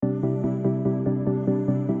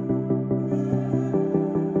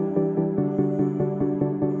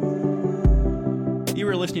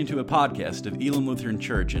listening to a podcast of Elam Lutheran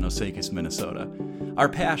Church in Osakis, Minnesota. Our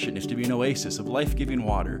passion is to be an oasis of life-giving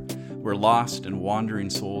water, where lost and wandering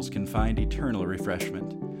souls can find eternal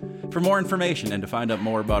refreshment. For more information and to find out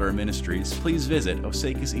more about our ministries, please visit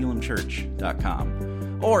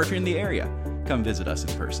osakiselamchurch.com. Or if you're in the area, come visit us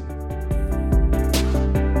in person.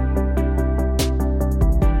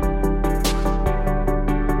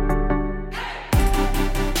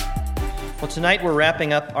 Well, tonight we're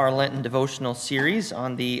wrapping up our Lenten devotional series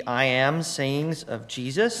on the I am sayings of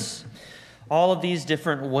Jesus. All of these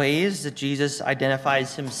different ways that Jesus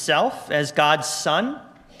identifies himself as God's Son.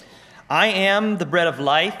 I am the bread of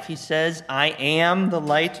life, he says. I am the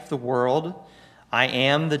light of the world. I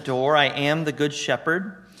am the door. I am the good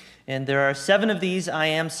shepherd. And there are 7 of these I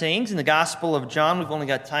am sayings in the Gospel of John. We've only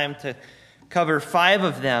got time to cover 5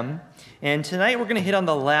 of them. And tonight we're going to hit on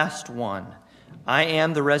the last one. I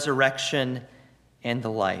am the resurrection and the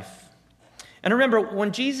life. And remember,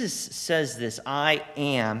 when Jesus says this, I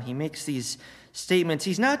am, he makes these statements.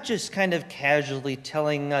 He's not just kind of casually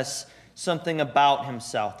telling us something about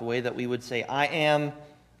himself, the way that we would say, I am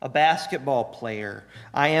a basketball player,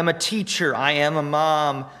 I am a teacher, I am a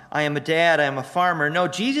mom, I am a dad, I am a farmer. No,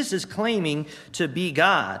 Jesus is claiming to be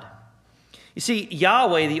God. You see,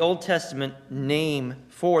 Yahweh, the Old Testament name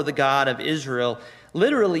for the God of Israel,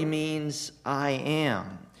 literally means I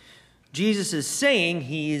am. Jesus is saying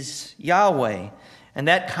he's Yahweh, and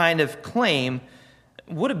that kind of claim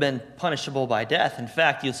would have been punishable by death. In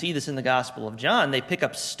fact, you'll see this in the Gospel of John. They pick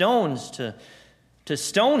up stones to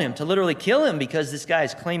stone him, to literally kill him, because this guy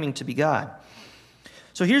is claiming to be God.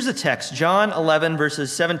 So here's the text, John 11, verses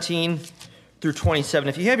 17 through 27.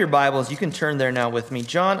 If you have your Bibles, you can turn there now with me.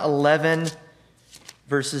 John 11,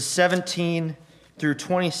 verses 17 through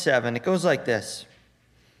 27. It goes like this.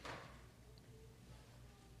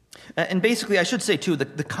 And basically, I should say, too,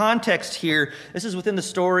 the context here, this is within the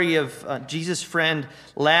story of Jesus' friend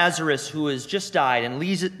Lazarus, who has just died, and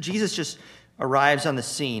Jesus just arrives on the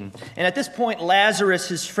scene. And at this point, Lazarus,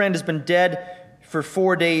 his friend, has been dead for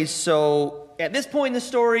 4 days. So at this point in the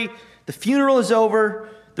story, the funeral is over,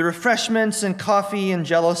 the refreshments and coffee and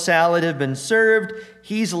Jell-O salad have been served.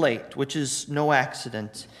 He's late, which is no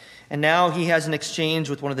accident. And now he has an exchange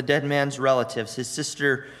with one of the dead man's relatives, his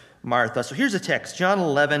sister Martha. So here's the text, John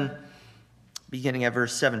 11, beginning at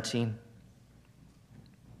verse 17.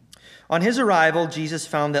 On his arrival, Jesus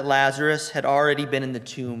found that Lazarus had already been in the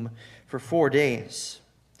tomb for 4 days.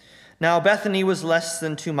 Now Bethany was less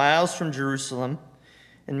than 2 miles from Jerusalem,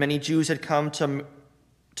 and many Jews had come to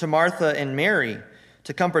Martha and Mary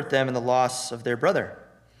to comfort them in the loss of their brother.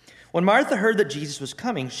 When Martha heard that Jesus was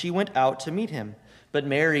coming, she went out to meet him, but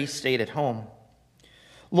Mary stayed at home.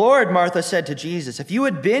 Lord, Martha said to Jesus, if you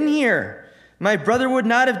had been here, my brother would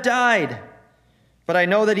not have died. But I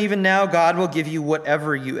know that even now God will give you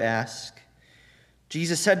whatever you ask.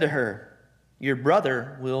 Jesus said to her, your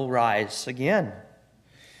brother will rise again.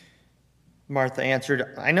 Martha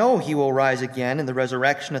answered, I know he will rise again in the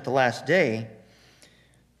resurrection at the last day.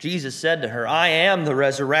 Jesus said to her, I am the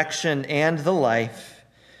resurrection and the life.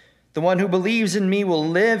 The one who believes in me will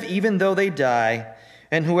live even though they die.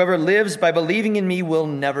 And whoever lives by believing in me will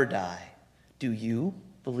never die. Do you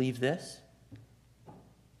believe this?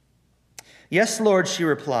 Yes, Lord, she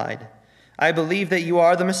replied. I believe that you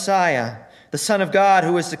are the Messiah, the Son of God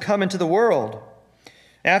who is to come into the world.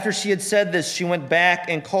 After she had said this, she went back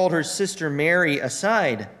and called her sister Mary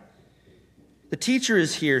aside. The teacher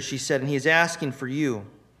is here, she said, and he is asking for you.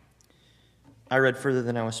 I read further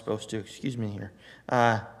than I was supposed to. Excuse me here.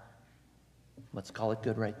 Let's call it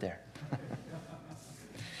good right there.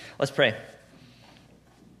 Let's pray.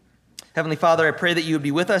 Heavenly Father, I pray that you would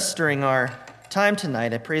be with us during our time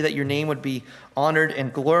tonight. I pray that your name would be honored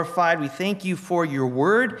and glorified. We thank you for your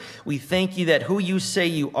word. We thank you that who you say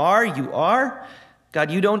you are, you are.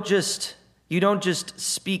 God, you don't just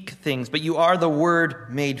speak things, but you are the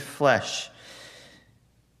word made flesh.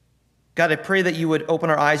 God, I pray that you would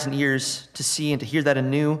open our eyes and ears to see and to hear that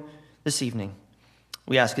anew this evening.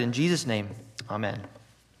 We ask it in Jesus' name. Amen.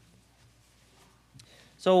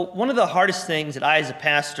 So one of the hardest things that I as a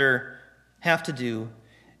pastor have to do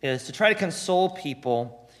is to try to console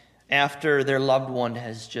people after their loved one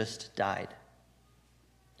has just died.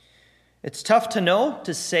 It's tough to know,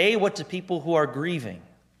 to say what to people who are grieving,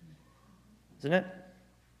 isn't it?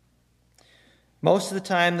 Most of the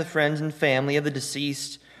time, the friends and family of the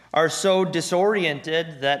deceased are so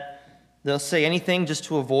disoriented that they'll say anything just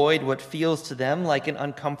to avoid what feels to them like an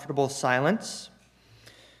uncomfortable silence.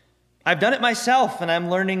 I've done it myself, and I'm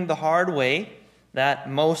learning the hard way that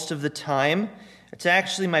most of the time, it's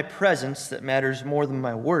actually my presence that matters more than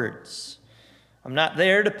my words. I'm not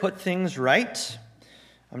there to put things right.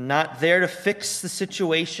 I'm not there to fix the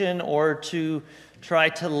situation or to try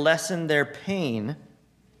to lessen their pain.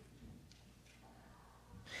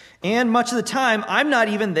 And much of the time, I'm not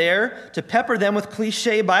even there to pepper them with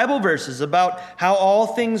cliche Bible verses about how all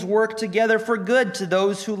things work together for good to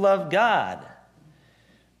those who love God.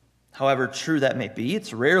 However true that may be,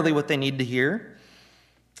 it's rarely what they need to hear.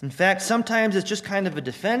 In fact, sometimes it's just kind of a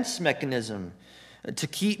defense mechanism to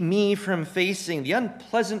keep me from facing the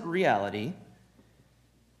unpleasant reality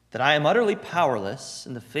that I am utterly powerless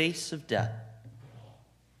in the face of death.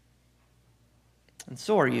 And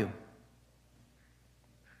so are you.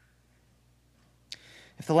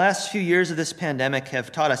 If the last few years of this pandemic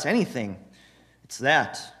have taught us anything, it's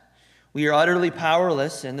that we are utterly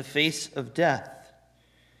powerless in the face of death.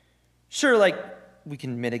 Sure, we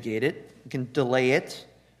can mitigate it, we can delay it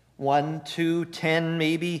 1, 2, 10,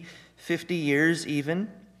 maybe 50 years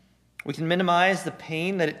even. We can minimize the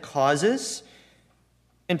pain that it causes.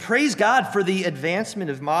 And praise God for the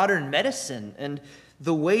advancement of modern medicine and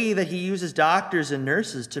the way that He uses doctors and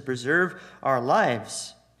nurses to preserve our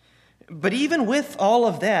lives. But even with all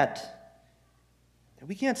of that,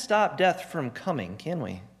 we can't stop death from coming, can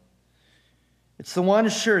we? It's the one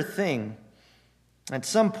sure thing. At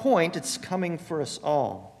some point, it's coming for us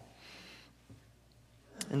all.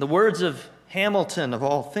 In the words of Hamilton, of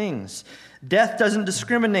all things, death doesn't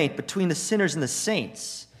discriminate between the sinners and the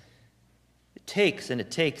saints. It takes and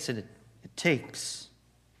it takes and it takes.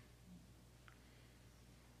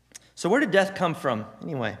 So where did death come from,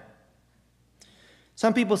 anyway?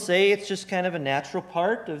 Some people say it's just kind of a natural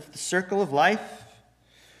part of the circle of life.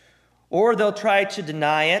 Or they'll try to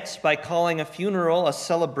deny it by calling a funeral a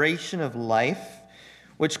celebration of life,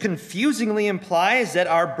 which confusingly implies that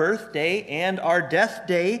our birthday and our death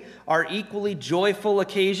day are equally joyful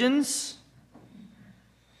occasions.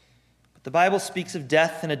 But the Bible speaks of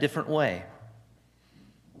death in a different way.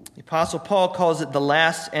 The Apostle Paul calls it the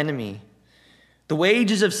last enemy. The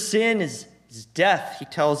wages of sin is death, he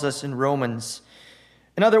tells us in Romans.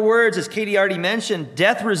 In other words, as Katie already mentioned,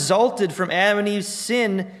 death resulted from Adam and Eve's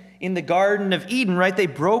sin in the Garden of Eden, right? They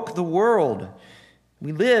broke the world.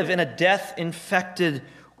 We live in a death-infected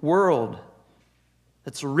world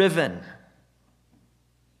that's riven.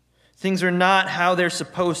 Things are not how they're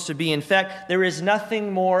supposed to be. In fact, there is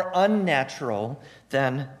nothing more unnatural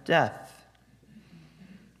than death.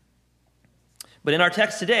 But in our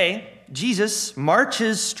text today, Jesus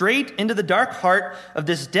marches straight into the dark heart of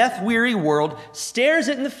this death-weary world, stares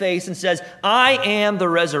it in the face, and says, I am the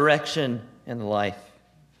resurrection and the life.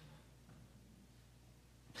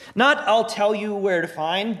 Not, I'll tell you where to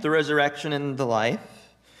find the resurrection and the life,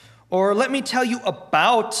 or let me tell you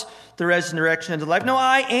about the resurrection and the life. No,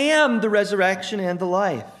 I am the resurrection and the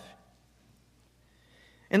life.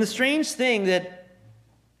 And the strange thing that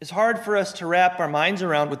is hard for us to wrap our minds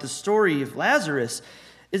around with the story of Lazarus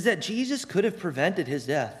is that Jesus could have prevented his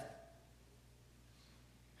death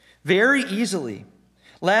very easily.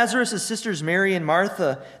 Lazarus' sisters Mary and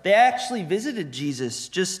Martha, they actually visited Jesus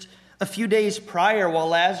just a few days prior while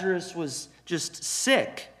Lazarus was just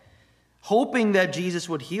sick, hoping that Jesus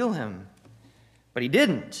would heal him. But he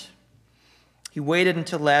didn't. He waited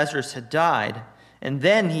until Lazarus had died, and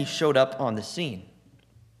then he showed up on the scene.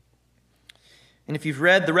 And if you've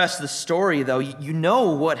read the rest of the story, though, you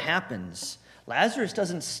know what happens. Lazarus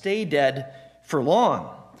doesn't stay dead for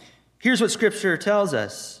long. Here's what Scripture tells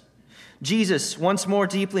us. Jesus, once more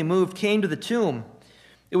deeply moved, came to the tomb.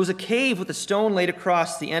 It was a cave with a stone laid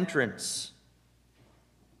across the entrance.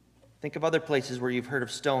 Think of other places where you've heard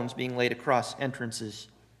of stones being laid across entrances.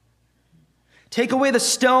 Take away the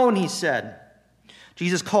stone, he said.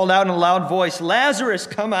 Jesus called out in a loud voice, Lazarus,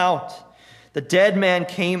 come out. The dead man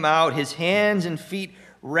came out, his hands and feet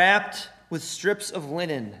wrapped with strips of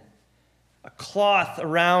linen, a cloth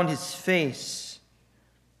around his face.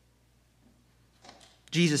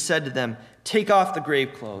 Jesus said to them, take off the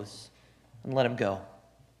grave clothes and let him go.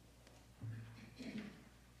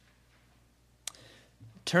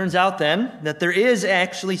 Turns out then that there is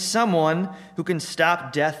actually someone who can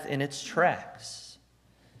stop death in its tracks.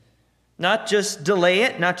 Not just delay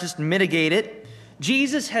it, not just mitigate it.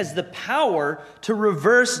 Jesus has the power to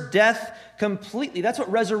reverse death completely. That's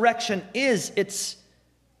what resurrection is. It's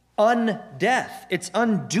undeath. It's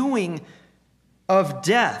undoing of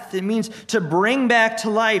death. It means to bring back to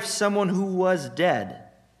life someone who was dead.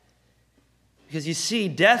 Because you see,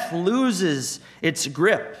 death loses its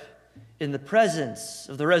grip in the presence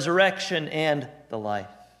of the resurrection and the life.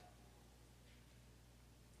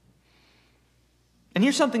 And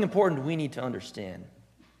here's something important we need to understand.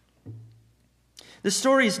 This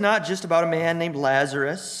story is not just about a man named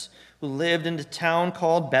Lazarus who lived in a town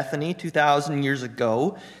called Bethany 2,000 years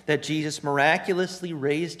ago that Jesus miraculously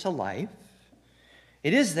raised to life.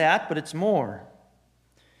 It is that, but it's more.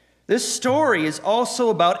 This story is also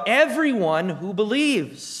about everyone who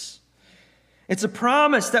believes. It's a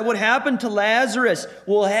promise that what happened to Lazarus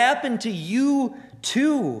will happen to you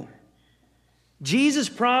too. Jesus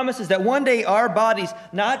promises that one day our bodies,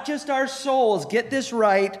 not just our souls, get this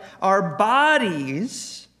right, our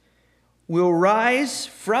bodies will rise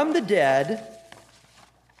from the dead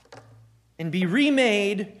and be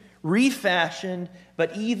remade, refashioned,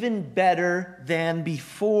 but even better than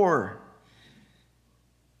before.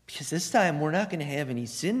 Because this time we're not going to have any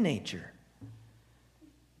sin nature.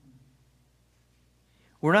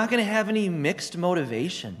 We're not going to have any mixed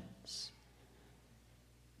motivations.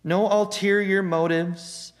 No ulterior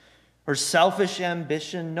motives or selfish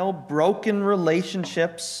ambition. No broken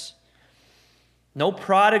relationships. No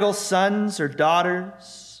prodigal sons or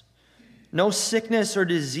daughters. No sickness or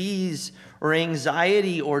disease or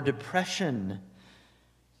anxiety or depression.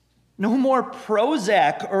 No more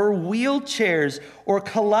Prozac or wheelchairs or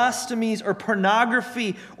colostomies or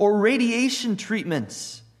pornography or radiation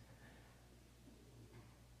treatments.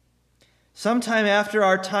 Sometime after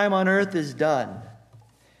our time on earth is done,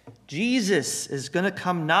 Jesus is going to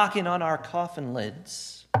come knocking on our coffin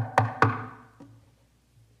lids. And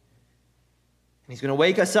he's going to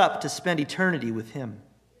wake us up to spend eternity with him.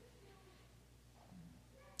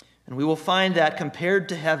 And we will find that compared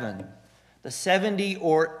to heaven, the 70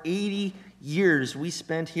 or 80 years we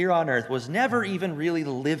spent here on earth was never even really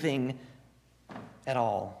living at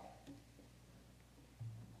all.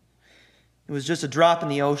 It was just a drop in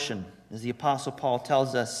the ocean, as the Apostle Paul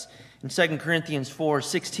tells us in 2 Corinthians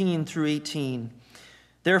 4:16 through 18.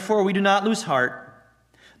 Therefore we do not lose heart,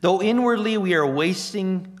 though outwardly we are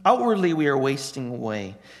wasting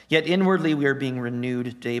away, yet inwardly we are being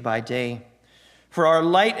renewed day by day. For our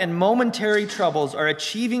light and momentary troubles are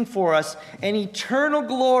achieving for us an eternal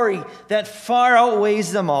glory that far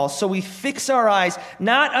outweighs them all. So we fix our eyes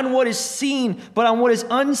not on what is seen, but on what is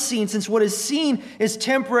unseen, since what is seen is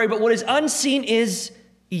temporary, but what is unseen is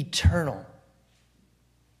eternal.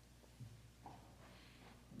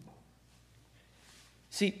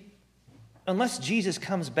 See, unless Jesus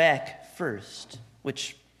comes back first,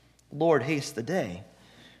 which, Lord, haste the day,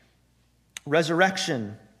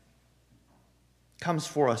 resurrection comes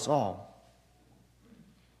for us all.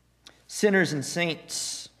 Sinners and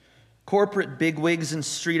saints, corporate bigwigs and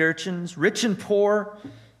street urchins, rich and poor,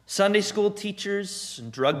 Sunday school teachers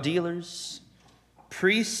and drug dealers,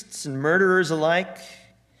 priests and murderers alike.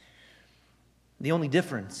 The only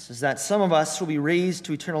difference is that some of us will be raised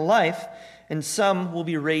to eternal life and some will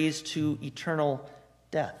be raised to eternal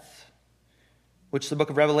death, which the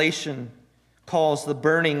book of Revelation calls the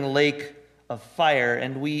burning lake of fire,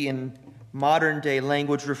 and we in modern day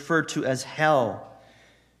language refer to as hell,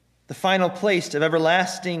 the final place of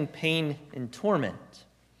everlasting pain and torment.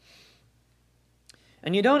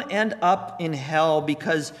 And you don't end up in hell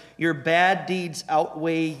because your bad deeds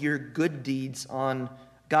outweigh your good deeds on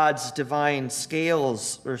God's divine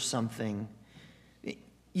scales or something.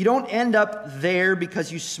 You don't end up there because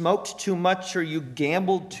you smoked too much or you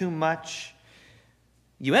gambled too much.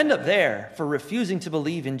 You end up there for refusing to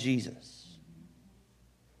believe in Jesus,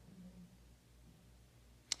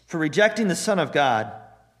 for rejecting the Son of God.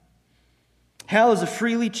 Hell is a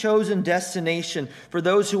freely chosen destination for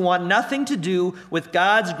those who want nothing to do with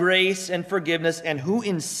God's grace and forgiveness and who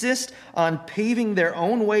insist on paving their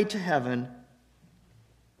own way to heaven.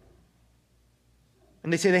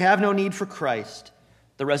 And they say they have no need for Christ,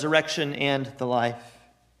 the resurrection, and the life.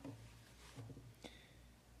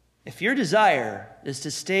 If your desire is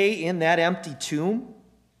to stay in that empty tomb,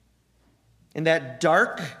 in that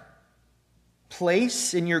dark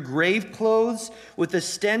place in your grave clothes with the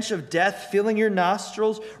stench of death filling your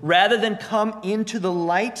nostrils, rather than come into the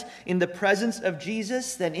light in the presence of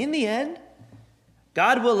Jesus, then in the end,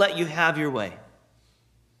 God will let you have your way.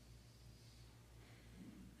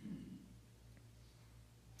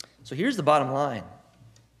 So here's the bottom line.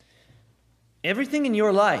 Everything in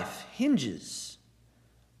your life hinges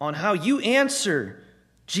on how you answer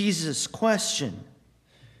Jesus' question.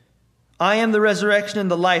 I am the resurrection and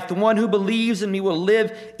the life. The one who believes in me will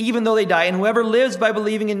live even though they die. And whoever lives by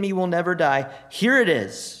believing in me will never die. Here it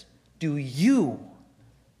is. Do you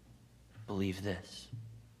believe this?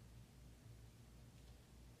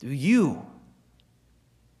 Do you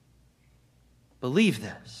believe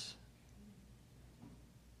this?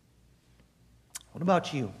 What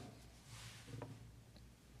about you?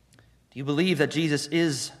 Do you believe that Jesus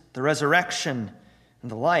is the resurrection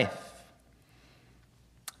and the life?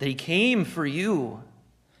 That he came for you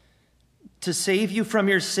to save you from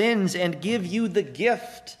your sins and give you the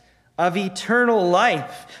gift of eternal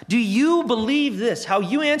life. Do you believe this? How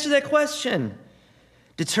you answer that question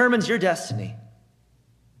determines your destiny.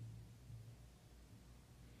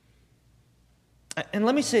 And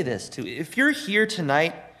let me say this too. If you're here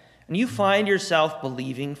tonight and you find yourself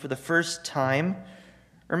believing for the first time,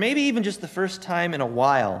 or maybe even just the first time in a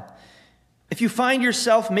while, if you find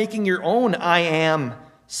yourself making your own I am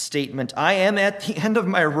statement, I am at the end of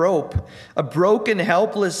my rope, a broken,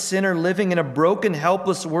 helpless sinner living in a broken,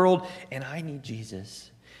 helpless world, and I need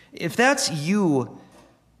Jesus. If that's you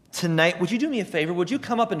tonight, would you do me a favor? Would you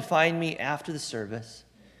come up and find me after the service?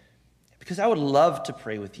 Because I would love to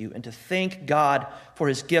pray with you and to thank God for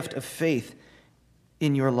his gift of faith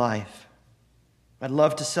in your life. I'd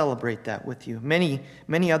love to celebrate that with you. Many,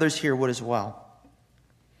 many others here would as well.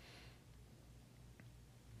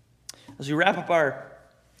 As we wrap up our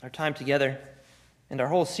time together and our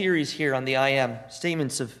whole series here on the I am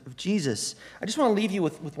statements of Jesus, I just want to leave you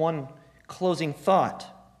with one closing thought.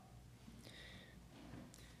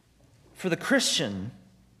 For the Christian,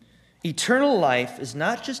 eternal life is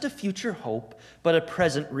not just a future hope, but a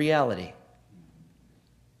present reality.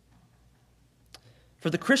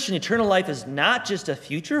 For the Christian, eternal life is not just a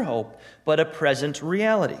future hope, but a present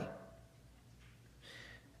reality.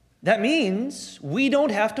 That means we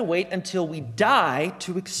don't have to wait until we die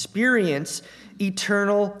to experience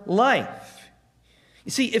eternal life.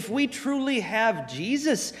 You see, if we truly have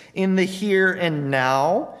Jesus in the here and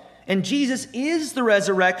now, and Jesus is the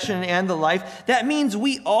resurrection and the life, that means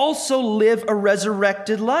we also live a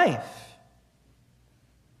resurrected life.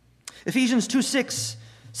 Ephesians 2:6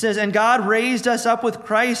 says, "And God raised us up with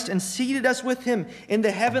Christ and seated us with him in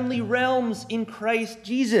the heavenly realms in Christ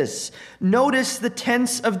Jesus." Notice the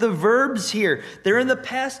tense of the verbs here. They're in the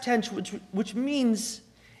past tense, which means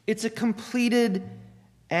it's a completed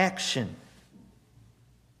action.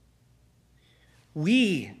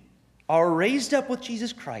 We are raised up with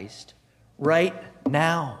Jesus Christ right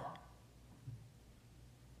now.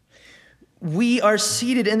 We are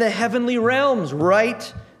seated in the heavenly realms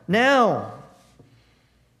right now.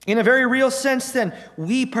 In a very real sense, then,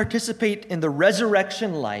 we participate in the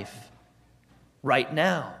resurrection life right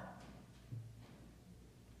now.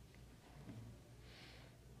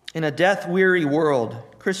 In a death-weary world,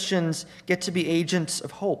 Christians get to be agents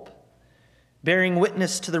of hope, bearing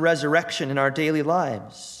witness to the resurrection in our daily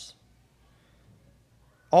lives.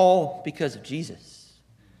 All because of Jesus,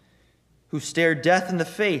 who stared death in the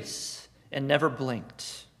face and never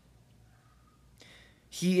blinked.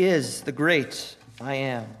 He is the great I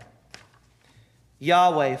am.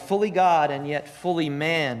 Yahweh, fully God and yet fully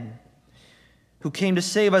man, who came to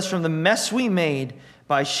save us from the mess we made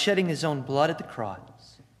by shedding his own blood at the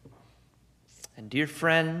cross. And dear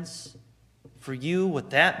friends, for you,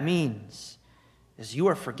 what that means is you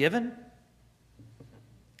are forgiven,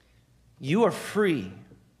 you are free,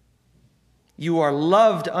 you are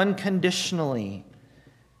loved unconditionally,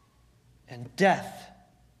 and death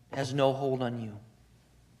has no hold on you.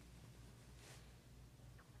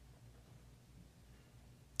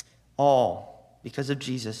 All because of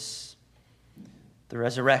Jesus, the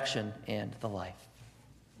resurrection and the life.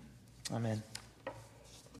 Amen.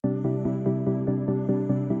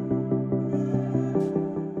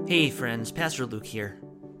 Hey friends, Pastor Luke here.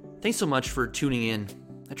 Thanks so much for tuning in.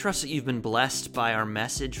 I trust that you've been blessed by our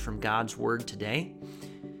message from God's Word today.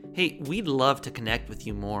 Hey, we'd love to connect with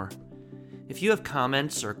you more. If you have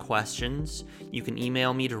comments or questions, you can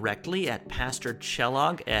email me directly at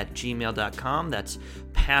pastorkjolhaug@gmail.com. That's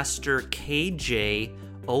Pastor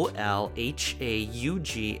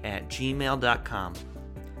KJOLHAUG@gmail.com.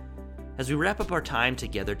 As we wrap up our time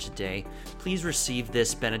together today, please receive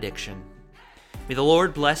this benediction. May the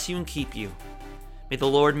Lord bless you and keep you. May the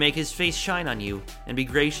Lord make his face shine on you and be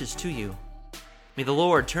gracious to you. May the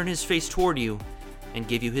Lord turn his face toward you and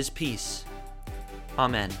give you his peace.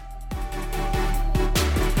 Amen.